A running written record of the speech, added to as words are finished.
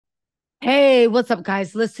Hey, what's up,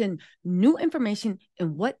 guys? Listen, new information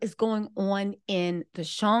and what is going on in the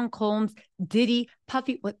Sean Combs, Diddy,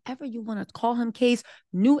 Puffy, whatever you want to call him case.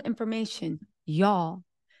 New information, y'all.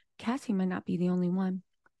 Cassie might not be the only one,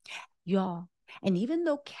 y'all. And even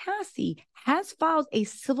though Cassie has filed a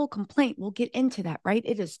civil complaint, we'll get into that, right?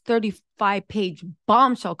 It is 35-page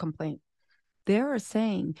bombshell complaint. They are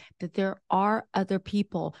saying that there are other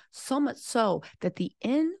people, so much so that the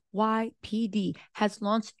NYPD has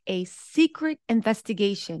launched a secret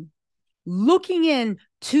investigation looking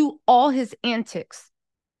into all his antics,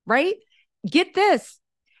 right? Get this.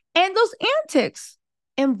 And those antics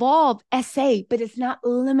involve SA, but it's not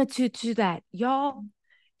limited to that. Y'all,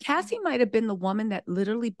 Cassie might have been the woman that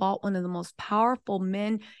literally bought one of the most powerful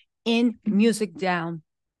men in music down.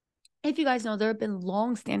 If you guys know, there have been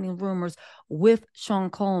long-standing rumors with Sean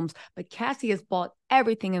Combs, but Cassie has brought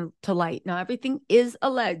everything into light. Now, everything is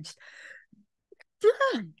alleged.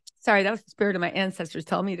 Sorry, that was the spirit of my ancestors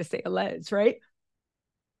telling me to say alleged, right?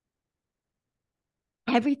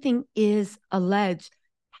 Everything is alleged.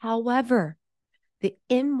 However, the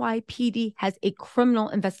NYPD has a criminal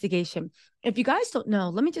investigation. If you guys don't know,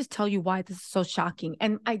 let me just tell you why this is so shocking.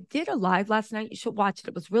 And I did a live last night. You should watch it.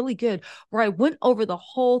 It was really good, where I went over the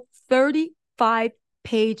whole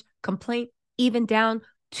 35-page complaint, even down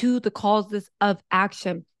to the causes of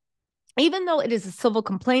action. Even though it is a civil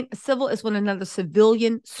complaint, a civil is when another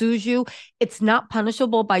civilian sues you. It's not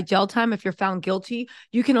punishable by jail time if you're found guilty.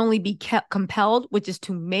 You can only be kept compelled, which is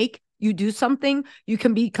to make you do something. You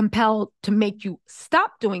can be compelled to make you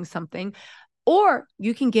stop doing something, or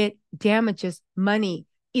you can get damages, money,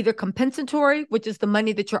 either compensatory, which is the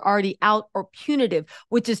money that you're already out, or punitive,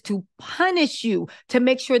 which is to punish you to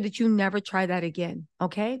make sure that you never try that again.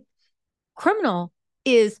 Okay. Criminal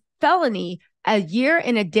is felony, a year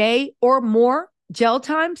and a day or more jail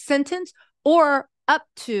time sentence, or up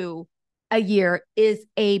to a year is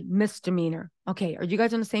a misdemeanor. Okay, are you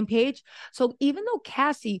guys on the same page? So even though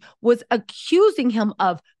Cassie was accusing him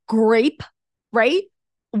of grape, right?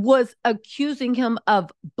 Was accusing him of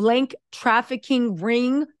blank trafficking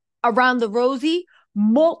ring around the rosy,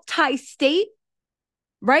 multi-state,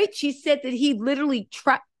 right? She said that he literally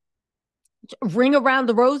ring around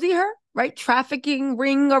the rosy her, right? Trafficking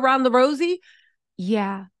ring around the rosy.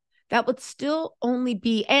 Yeah, that would still only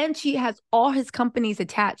be, and she has all his companies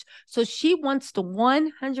attached. So she wants to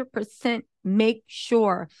 100% make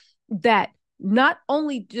sure that not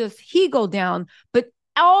only does he go down, but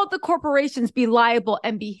all the corporations be liable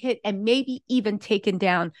and be hit and maybe even taken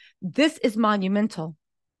down. This is monumental.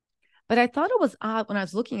 But I thought it was odd when I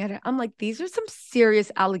was looking at it. I'm like, these are some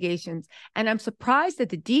serious allegations. And I'm surprised that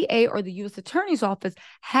the DA or the U.S. Attorney's Office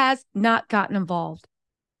has not gotten involved.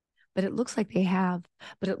 But it looks like they have.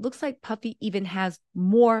 But it looks like Puffy even has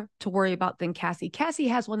more to worry about than Cassie. Cassie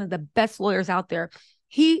has one of the best lawyers out there.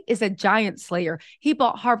 He is a giant slayer. He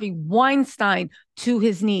brought Harvey Weinstein to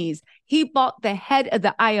his knees. He brought the head of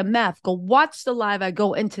the IMF. Go watch the live. I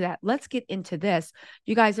go into that. Let's get into this.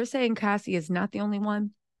 You guys are saying Cassie is not the only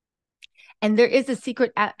one. And there is a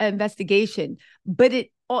secret investigation, but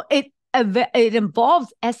it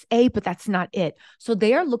involves SA, but that's not it. So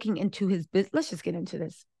they are looking into his business. Let's just get into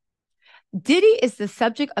this. Diddy is the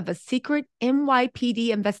subject of a secret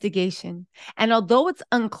NYPD investigation. And although it's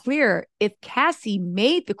unclear if Cassie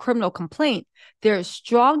made the criminal complaint, there is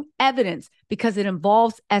strong evidence because it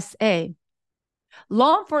involves SA.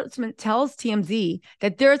 Law enforcement tells TMZ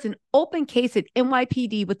that there is an open case at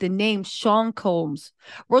NYPD with the name Sean Combs.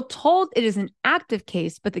 We're told it is an active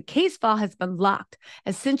case, but the case file has been locked,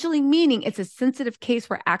 essentially meaning it's a sensitive case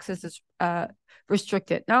where access is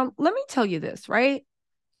restricted. Now, let me tell you this, right?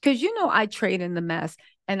 Because you know I trade in the mess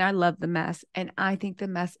and I love the mess. And I think the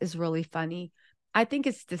mess is really funny. I think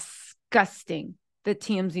it's disgusting that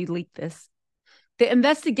TMZ leaked this. The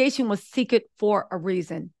investigation was secret for a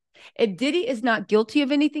reason. If Diddy is not guilty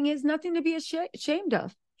of anything, he has nothing to be ashamed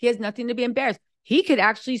of. He has nothing to be embarrassed. He could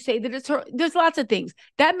actually say that it's her. There's lots of things.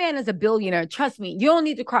 That man is a billionaire. Trust me, you don't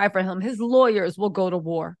need to cry for him. His lawyers will go to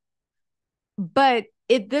war. But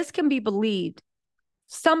if this can be believed,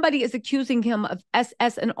 somebody is accusing him of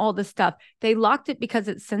SS and all this stuff. They locked it because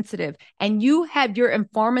it's sensitive. And you had your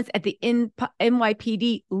informants at the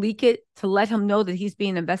NYPD leak it to let him know that he's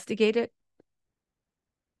being investigated.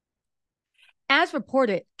 As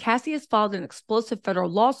reported, Cassie has filed an explosive federal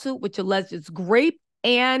lawsuit which alleges grape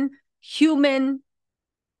and human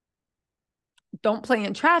don't play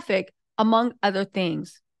in traffic, among other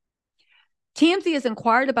things. TMZ has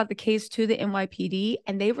inquired about the case to the NYPD,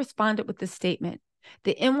 and they responded with this statement.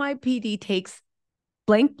 The NYPD takes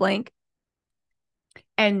blank blank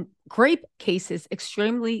and grape cases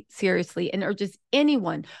extremely seriously and urges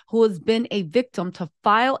anyone who has been a victim to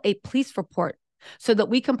file a police report so that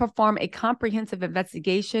we can perform a comprehensive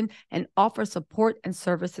investigation and offer support and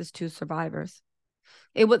services to survivors.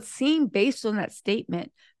 It would seem, based on that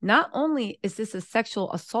statement, not only is this a sexual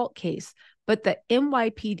assault case, but the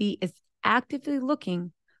NYPD is actively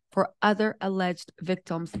looking for other alleged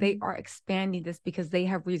victims. They are expanding this because they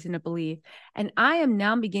have reason to believe. And I am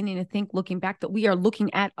now beginning to think, looking back, that we are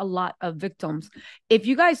looking at a lot of victims. If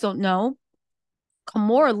you guys don't know,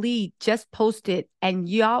 Kamora Lee just posted, and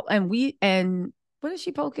what did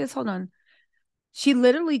she post? Hold on. She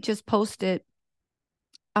literally just posted,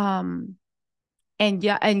 and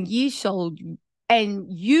ye shall, and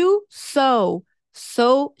you sow,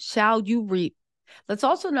 so shall you reap. Let's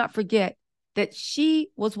also not forget that she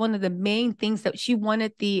was one of the main things that she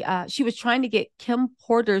wanted she was trying to get Kim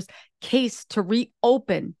Porter's case to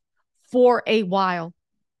reopen for a while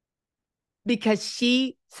because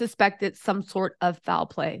she suspected some sort of foul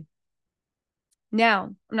play.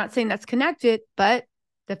 Now, I'm not saying that's connected, but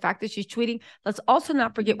the fact that she's tweeting, let's also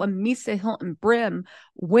not forget when Misa Hilton Brim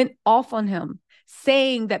went off on him,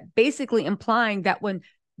 saying that, basically implying that when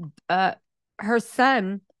her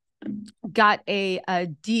son got a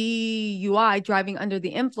DUI, driving under the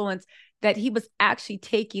influence, that he was actually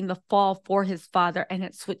taking the fall for his father and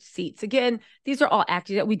had switched seats. Again, these are all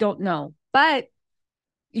actions that we don't know. But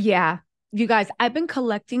yeah, you guys, I've been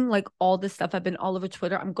collecting like all this stuff. I've been all over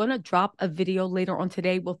Twitter. I'm going to drop a video later on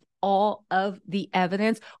today with all of the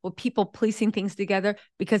evidence, with people piecing things together,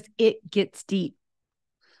 because it gets deep.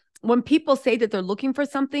 When people say that they're looking for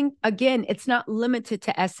something, again, it's not limited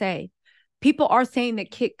to SA. People are saying that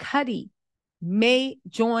Kid Cudi may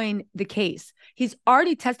join the case. He's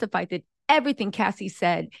already testified that everything Cassie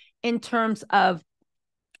said in terms of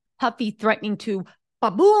Puffy threatening to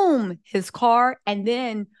ba-boom his car, and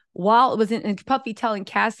then while it was in Puffy telling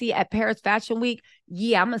Cassie at Paris Fashion Week,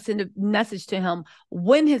 yeah, I'm going to send a message to him.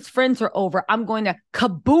 When his friends are over, I'm going to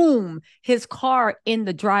kaboom his car in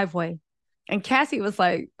the driveway. And Cassie was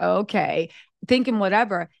like, okay, thinking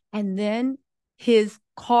whatever. And then his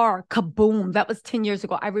car, kaboom. That was 10 years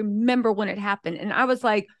ago. I remember when it happened. And I was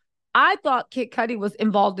like, I thought Kid Cudi was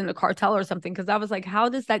involved in a cartel or something, because I was like, how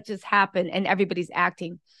does that just happen? And everybody's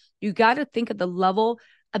acting. You got to think of the level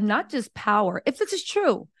of not just power, if this is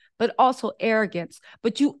true, but also arrogance.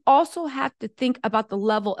 But you also have to think about the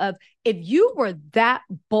level of, if you were that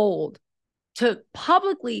bold to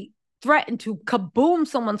publicly threaten to kaboom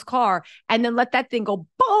someone's car and then let that thing go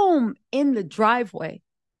boom in the driveway,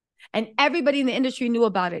 and everybody in the industry knew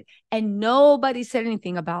about it and nobody said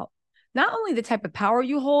anything about not only the type of power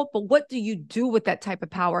you hold, but what do you do with that type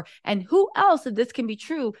of power? And who else, if this can be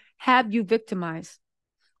true, have you victimized?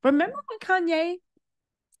 Remember when Kanye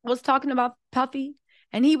was talking about Puffy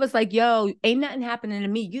and he was like, yo, ain't nothing happening to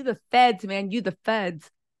me. You the feds, man. You the feds.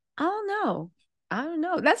 I don't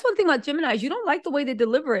know. That's one thing about Geminis. You don't like the way they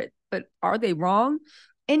deliver it, but are they wrong?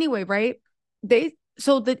 Anyway, right?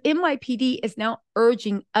 So the NYPD is now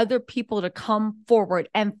urging other people to come forward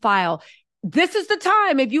and file. This is the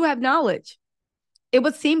time if you have knowledge. It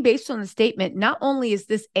would seem, based on the statement, not only is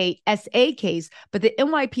this a SA case, but the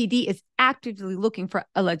NYPD is actively looking for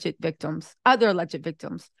other alleged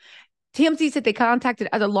victims. TMZ said they contacted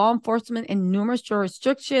other law enforcement in numerous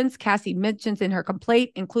jurisdictions. Cassie mentions in her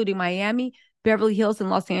complaint, including Miami, Beverly Hills, and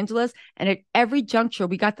Los Angeles. And at every juncture,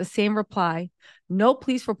 we got the same reply. No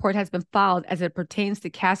police report has been filed as it pertains to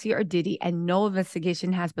Cassie or Diddy, and no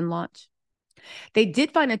investigation has been launched. They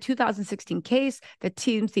did find a 2016 case that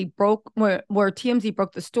TMZ broke, where TMZ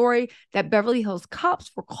broke the story that Beverly Hills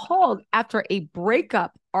cops were called after a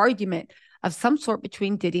breakup argument of some sort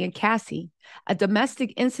between Diddy and Cassie. A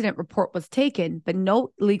domestic incident report was taken, but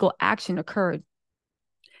no legal action occurred.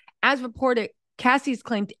 As reported, Cassie's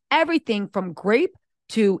claimed everything from grape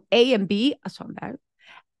to A and B,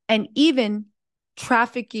 and even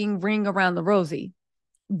trafficking ring around the rosy.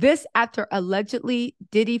 This after allegedly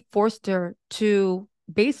Diddy forced her to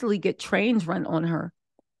basically get trains run on her.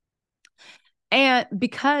 And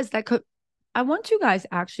because that could, I want you guys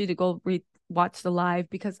actually to go watch the live,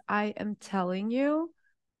 because I am telling you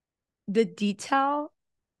the detail,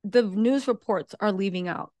 the news reports are leaving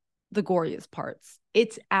out the goriest parts.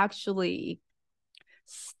 It's actually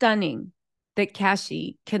stunning that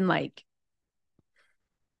Cassie can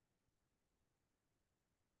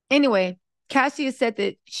Anyway, Cassie has said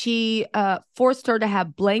that she forced her to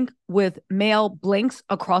have blank with mail blanks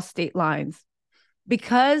across state lines.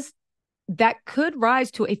 Because that could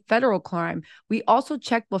rise to a federal crime, we also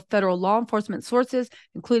checked with federal law enforcement sources,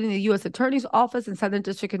 including the U.S. Attorney's Office in Southern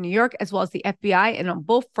District of New York, as well as the FBI, and on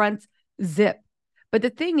both fronts, zip. But the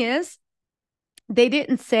thing is, they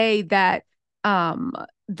didn't say that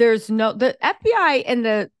there's no, the FBI and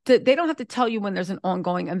they don't have to tell you when there's an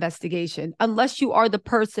ongoing investigation unless you are the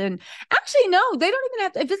person. Actually, no, they don't even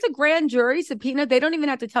have to. If it's a grand jury subpoena, they don't even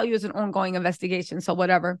have to tell you it's an ongoing investigation. So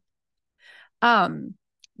whatever. Um,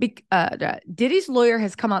 Diddy's lawyer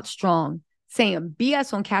has come out strong, saying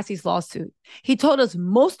BS on Cassie's lawsuit. He told us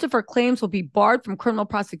most of her claims will be barred from criminal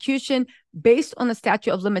prosecution based on the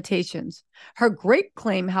statute of limitations. Her grape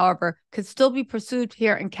claim, however, could still be pursued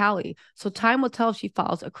here in Cali, so time will tell if she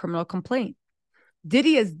files a criminal complaint.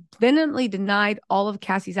 Diddy has vehemently denied all of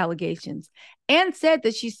Cassie's allegations and said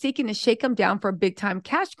that she's seeking to shake him down for a big-time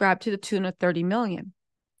cash grab to the tune of $30 million.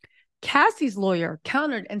 Cassie's lawyer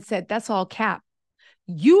countered and said, that's all cap.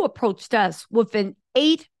 You approached us with an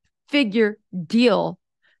 8-figure deal,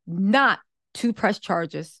 not to press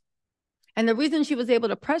charges. And the reason she was able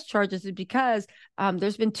to press charges is because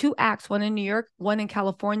there's been 2 acts, one in New York, one in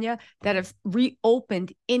California, that have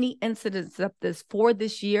reopened any incidents of this for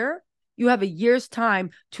this year. You have a year's time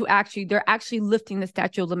to they're actually lifting the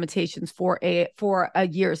statute of limitations for a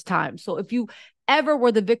year's time. So if you ever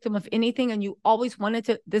were the victim of anything and you always wanted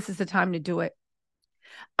to, this is the time to do it.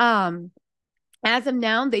 As of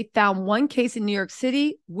now, they found 1 case in New York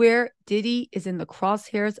City where Diddy is in the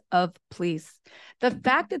crosshairs of police. The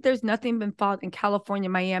fact that there's nothing been filed in California,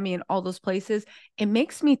 Miami, and all those places, it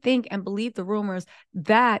makes me think and believe the rumors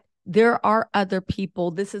that there are other people.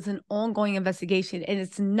 This is an ongoing investigation, and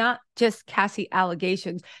it's not just Cassie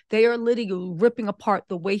allegations. They are literally ripping apart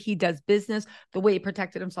the way he does business, the way he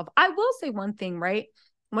protected himself. I will say one thing, right?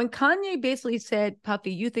 When Kanye basically said,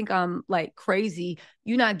 Puffy, you think I'm like crazy,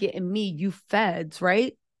 you're not getting me, you feds,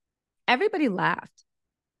 right? Everybody laughed.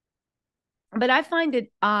 But I find it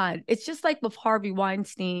odd. It's just like with Harvey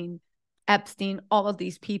Weinstein, Epstein, all of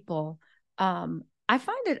these people. I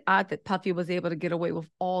find it odd that Puffy was able to get away with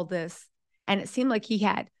all this. And it seemed like he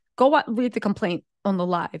had, go out and read the complaint on the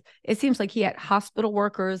live. It seems like he had hospital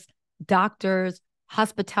workers, doctors,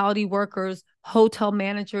 hospitality workers, hotel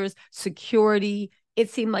managers, security. It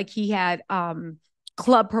seemed like he had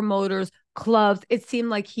club promoters, clubs. It seemed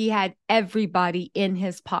like he had everybody in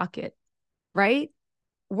his pocket, right?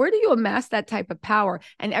 Where do you amass that type of power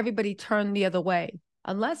and everybody turn the other way?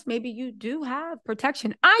 Unless maybe you do have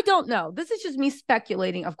protection. I don't know. This is just me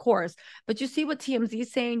speculating, of course. But you see what TMZ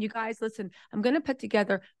is saying? You guys, listen, I'm going to put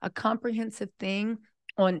together a comprehensive thing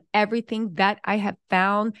on everything that I have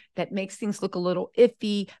found that makes things look a little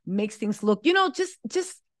iffy, makes things look,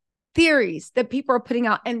 just theories that people are putting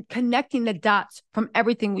out and connecting the dots from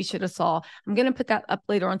everything we should have saw. I'm going to put that up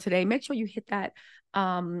later on today. Make sure you hit that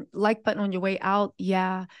like button on your way out.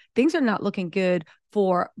 Yeah, things are not looking good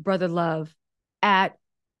for Brother Love at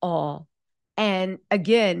all. And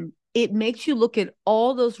again, it makes you look at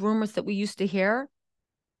all those rumors that we used to hear.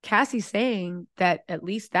 Cassie saying that at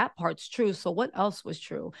least that part's true. So what else was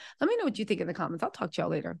true? Let me know what you think in the comments. I'll talk to y'all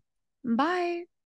later. Bye.